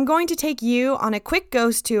 Now, I'm going to take you on a quick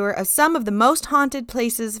ghost tour of some of the most haunted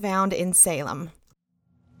places found in Salem.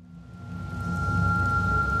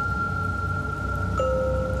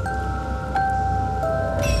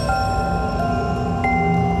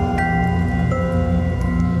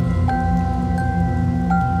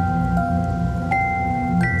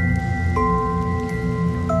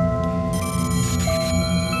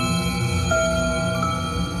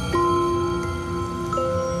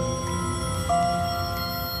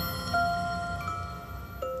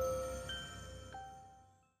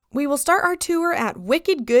 We will start our tour at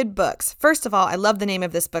Wicked Good Books. First of all, I love the name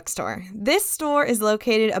of this bookstore. This store is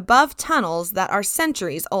located above tunnels that are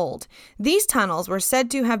centuries old. These tunnels were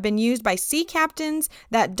said to have been used by sea captains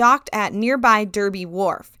that docked at nearby Derby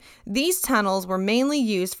Wharf. These tunnels were mainly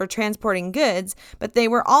used for transporting goods, but they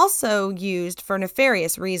were also used for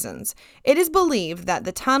nefarious reasons. It is believed that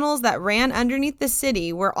the tunnels that ran underneath the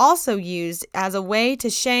city were also used as a way to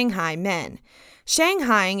Shanghai men.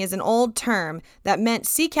 Shanghaiing is an old term that meant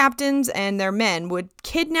sea captains and their men would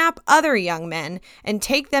kidnap other young men and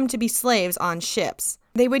take them to be slaves on ships.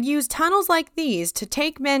 They would use tunnels like these to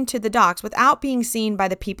take men to the docks without being seen by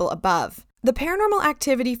the people above. The paranormal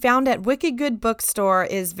activity found at Wicked Good Bookstore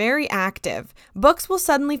is very active. Books will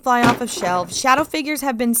suddenly fly off of shelves. Shadow figures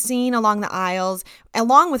have been seen along the aisles,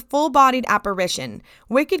 along with full-bodied apparition.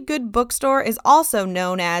 Wicked Good Bookstore is also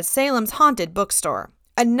known as Salem's Haunted Bookstore.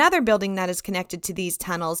 Another building that is connected to these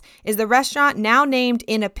tunnels is the restaurant now named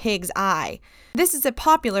In a Pig's Eye. This is a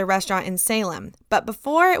popular restaurant in Salem, but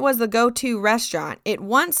before it was the go-to restaurant, it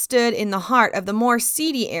once stood in the heart of the more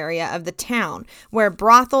seedy area of the town, where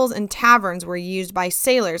brothels and taverns were used by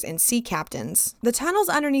sailors and sea captains. The tunnels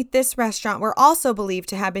underneath this restaurant were also believed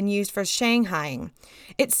to have been used for Shanghaiing.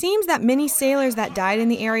 It seems that many sailors that died in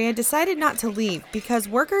the area decided not to leave because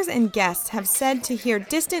workers and guests have said to hear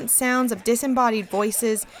distant sounds of disembodied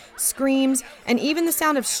voices, screams, and even the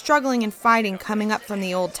sound of struggling and fighting coming up from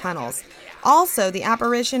the old tunnels. Also, the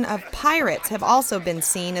apparition of pirates have also been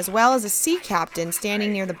seen, as well as a sea captain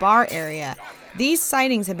standing near the bar area. These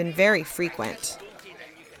sightings have been very frequent.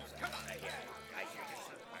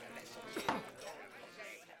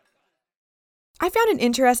 I found an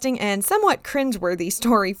interesting and somewhat cringeworthy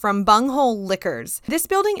story from Bunghole Liquors. This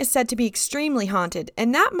building is said to be extremely haunted,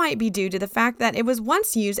 and that might be due to the fact that it was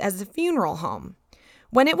once used as a funeral home.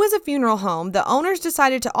 When it was a funeral home, the owners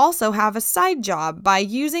decided to also have a side job by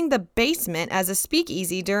using the basement as a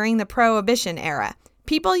speakeasy during the Prohibition era.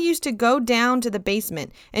 People used to go down to the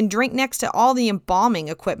basement and drink next to all the embalming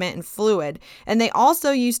equipment and fluid, and they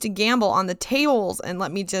also used to gamble on the tables, and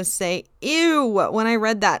let me just say, ew, when I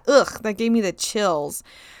read that, that gave me the chills.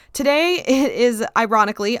 Today, it is,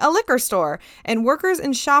 ironically, a liquor store, and workers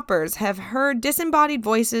and shoppers have heard disembodied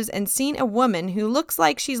voices and seen a woman who looks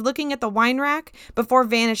like she's looking at the wine rack before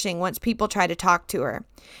vanishing once people try to talk to her.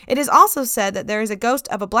 It is also said that there is a ghost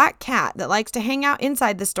of a black cat that likes to hang out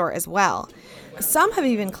inside the store as well. Some have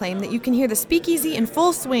even claimed that you can hear the speakeasy in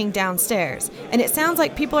full swing downstairs, and it sounds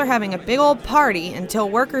like people are having a big old party until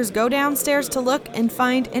workers go downstairs to look and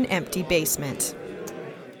find an empty basement.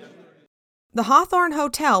 The Hawthorne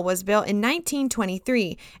Hotel was built in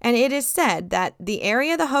 1923, and it is said that the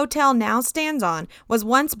area the hotel now stands on was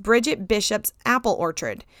once Bridget Bishop's apple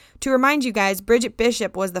orchard. To remind you guys, Bridget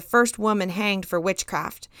Bishop was the first woman hanged for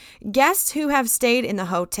witchcraft. Guests who have stayed in the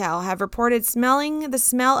hotel have reported smelling the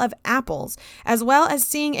smell of apples, as well as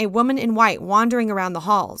seeing a woman in white wandering around the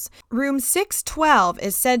halls. Room 612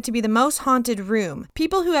 is said to be the most haunted room.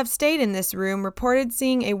 People who have stayed in this room reported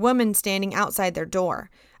seeing a woman standing outside their door.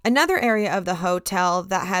 Another area of the hotel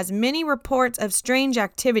that has many reports of strange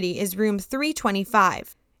activity is room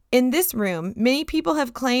 325. In this room, many people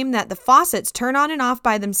have claimed that the faucets turn on and off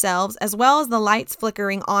by themselves, as well as the lights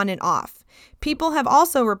flickering on and off. People have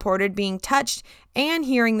also reported being touched and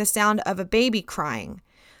hearing the sound of a baby crying.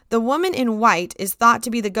 The woman in white is thought to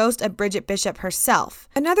be the ghost of Bridget Bishop herself.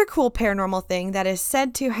 Another cool paranormal thing that is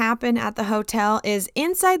said to happen at the hotel is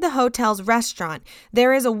inside the hotel's restaurant,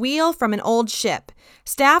 there is a wheel from an old ship.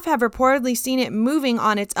 Staff have reportedly seen it moving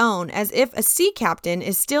on its own as if a sea captain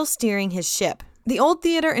is still steering his ship. The old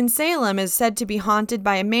theater in Salem is said to be haunted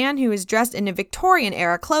by a man who is dressed in a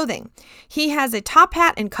Victorian-era clothing. He has a top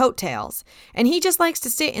hat and coattails, and he just likes to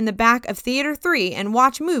sit in the back of Theater 3 and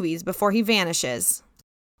watch movies before he vanishes.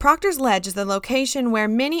 Proctor's Ledge is the location where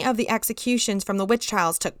many of the executions from the witch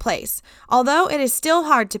trials took place, although it is still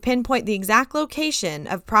hard to pinpoint the exact location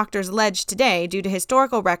of Proctor's Ledge today due to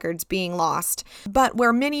historical records being lost. But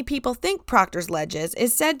where many people think Proctor's Ledge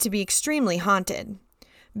is said to be extremely haunted.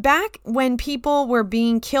 Back when people were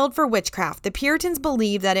being killed for witchcraft, the Puritans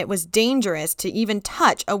believed that it was dangerous to even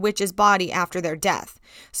touch a witch's body after their death.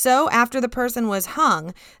 So, after the person was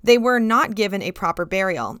hung, they were not given a proper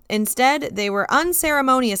burial. Instead, they were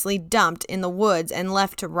unceremoniously dumped in the woods and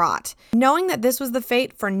left to rot. Knowing that this was the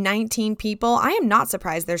fate for 19 people, I am not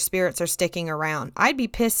surprised their spirits are sticking around. I'd be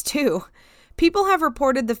pissed too. People have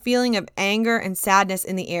reported the feeling of anger and sadness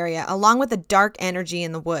in the area, along with a dark energy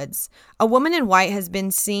in the woods. A woman in white has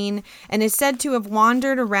been seen and is said to have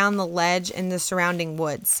wandered around the ledge and the surrounding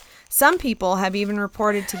woods. Some people have even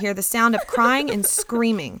reported to hear the sound of crying and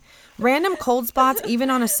screaming. Random cold spots,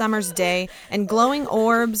 even on a summer's day, and glowing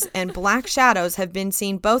orbs and black shadows have been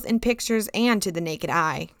seen both in pictures and to the naked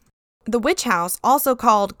eye. The Witch House, also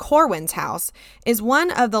called Corwin's House, is one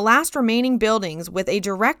of the last remaining buildings with a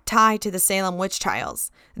direct tie to the Salem witch trials.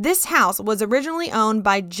 This house was originally owned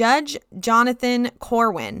by Judge Jonathan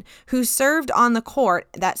Corwin, who served on the court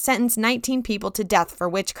that sentenced 19 people to death for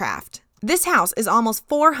witchcraft. This house is almost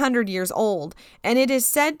 400 years old, and it is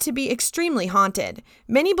said to be extremely haunted.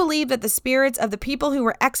 Many believe that the spirits of the people who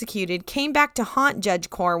were executed came back to haunt Judge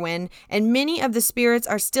Corwin, and many of the spirits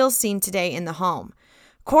are still seen today in the home.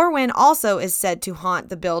 Corwin also is said to haunt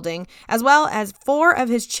the building, as well as 4 of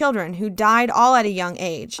his children who died all at a young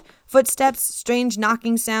age. Footsteps, strange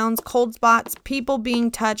knocking sounds, cold spots, people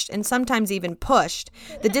being touched and sometimes even pushed.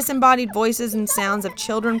 The disembodied voices and sounds of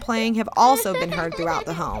children playing have also been heard throughout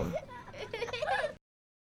the home.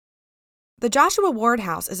 The Joshua Ward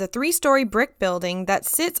House is a 3-story brick building that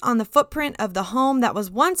sits on the footprint of the home that was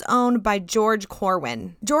once owned by George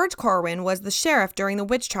Corwin. George Corwin was the sheriff during the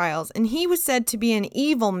witch trials, and he was said to be an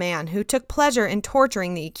evil man who took pleasure in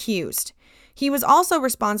torturing the accused. He was also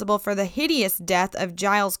responsible for the hideous death of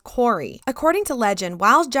Giles Corey. According to legend,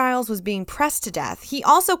 while Giles was being pressed to death, he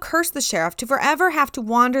also cursed the sheriff to forever have to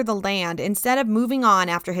wander the land instead of moving on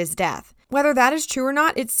after his death. Whether that is true or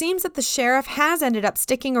not, it seems that the sheriff has ended up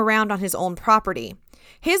sticking around on his own property.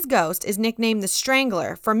 His ghost is nicknamed the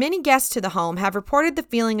Strangler, for many guests to the home have reported the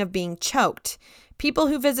feeling of being choked. People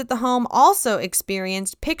who visit the home also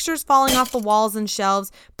experienced pictures falling off the walls and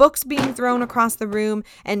shelves, books being thrown across the room,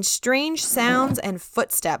 and strange sounds and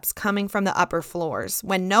footsteps coming from the upper floors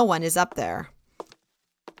when no one is up there.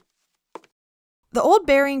 The Old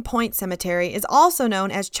Burying Point Cemetery is also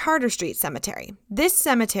known as Charter Street Cemetery. This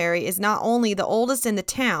cemetery is not only the oldest in the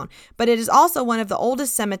town, but it is also one of the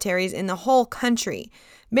oldest cemeteries in the whole country.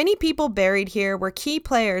 Many people buried here were key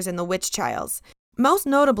players in the witch trials. Most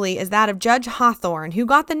notably is that of Judge Hawthorne, who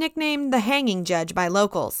got the nickname the Hanging Judge by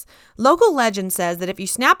locals. Local legend says that if you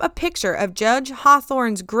snap a picture of Judge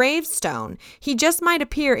Hawthorne's gravestone, he just might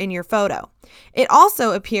appear in your photo. It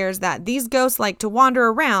also appears that these ghosts like to wander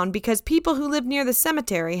around because people who live near the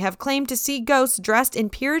cemetery have claimed to see ghosts dressed in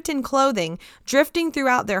Puritan clothing drifting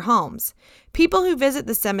throughout their homes. People who visit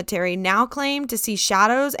the cemetery now claim to see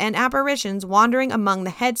shadows and apparitions wandering among the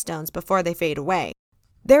headstones before they fade away.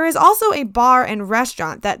 There is also a bar and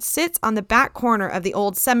restaurant that sits on the back corner of the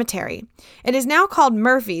old cemetery. It is now called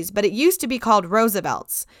Murphy's, but it used to be called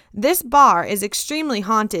Roosevelt's. This bar is extremely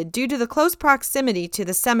haunted due to the close proximity to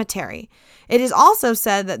the cemetery. It is also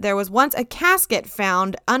said that there was once a casket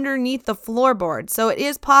found underneath the floorboard, so it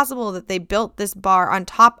is possible that they built this bar on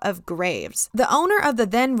top of graves. The owner of the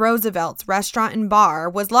then Roosevelt's restaurant and bar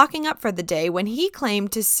was locking up for the day when he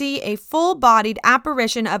claimed to see a full-bodied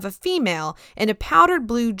apparition of a female in a powdered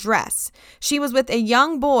blue dress. She was with a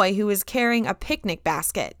young boy who was carrying a picnic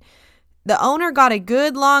basket. The owner got a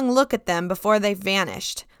good long look at them before they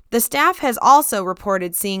vanished. The staff has also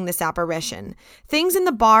reported seeing this apparition. Things in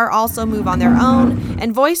the bar also move on their own,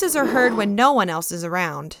 and voices are heard when no one else is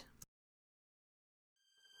around.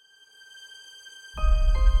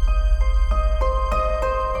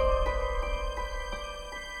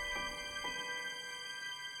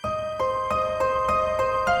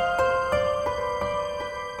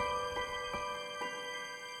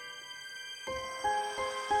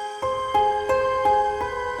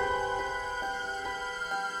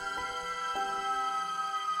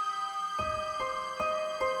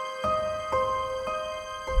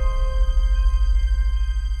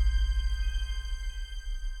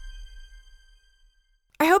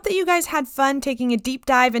 that you guys had fun taking a deep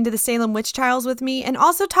dive into the Salem witch trials with me and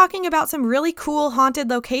also talking about some really cool haunted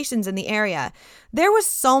locations in the area. There was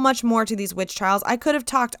so much more to these witch trials. I could have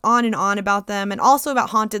talked on and on about them and also about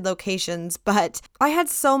haunted locations, but I had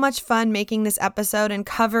so much fun making this episode and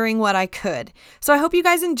covering what I could. So I hope you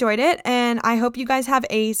guys enjoyed it, and I hope you guys have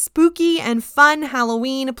a spooky and fun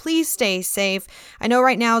Halloween. Please stay safe. I know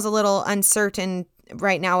right now is a little uncertain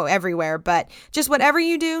right now everywhere, but just whatever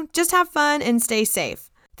you do, just have fun and stay safe.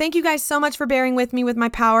 Thank you guys so much for bearing with me with my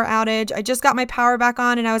power outage. I just got my power back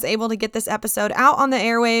on and I was able to get this episode out on the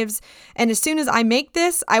airwaves. And as soon as I make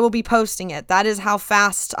this, I will be posting it. That is how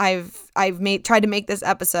fast I've tried to make this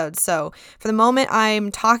episode. So for the moment I'm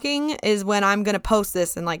talking is when I'm going to post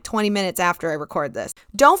this in like 20 minutes after I record this.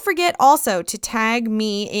 Don't forget also to tag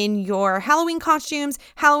me in your Halloween costumes,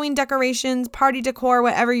 Halloween decorations, party decor,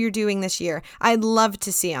 whatever you're doing this year. I'd love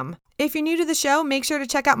to see them. If you're new to the show, make sure to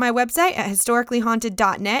check out my website at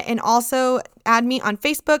historicallyhaunted.net and also add me on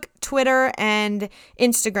Facebook, Twitter, and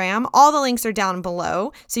Instagram. All the links are down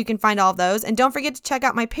below, so you can find all of those. And don't forget to check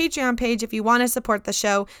out my Patreon page if you want to support the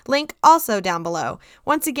show. Link also down below.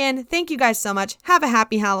 Once again, thank you guys so much. Have a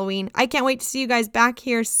happy Halloween. I can't wait to see you guys back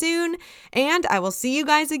here soon, and I will see you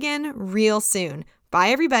guys again real soon. Bye,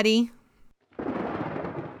 everybody.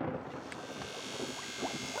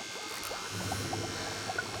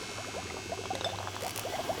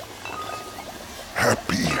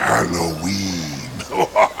 Happy Halloween!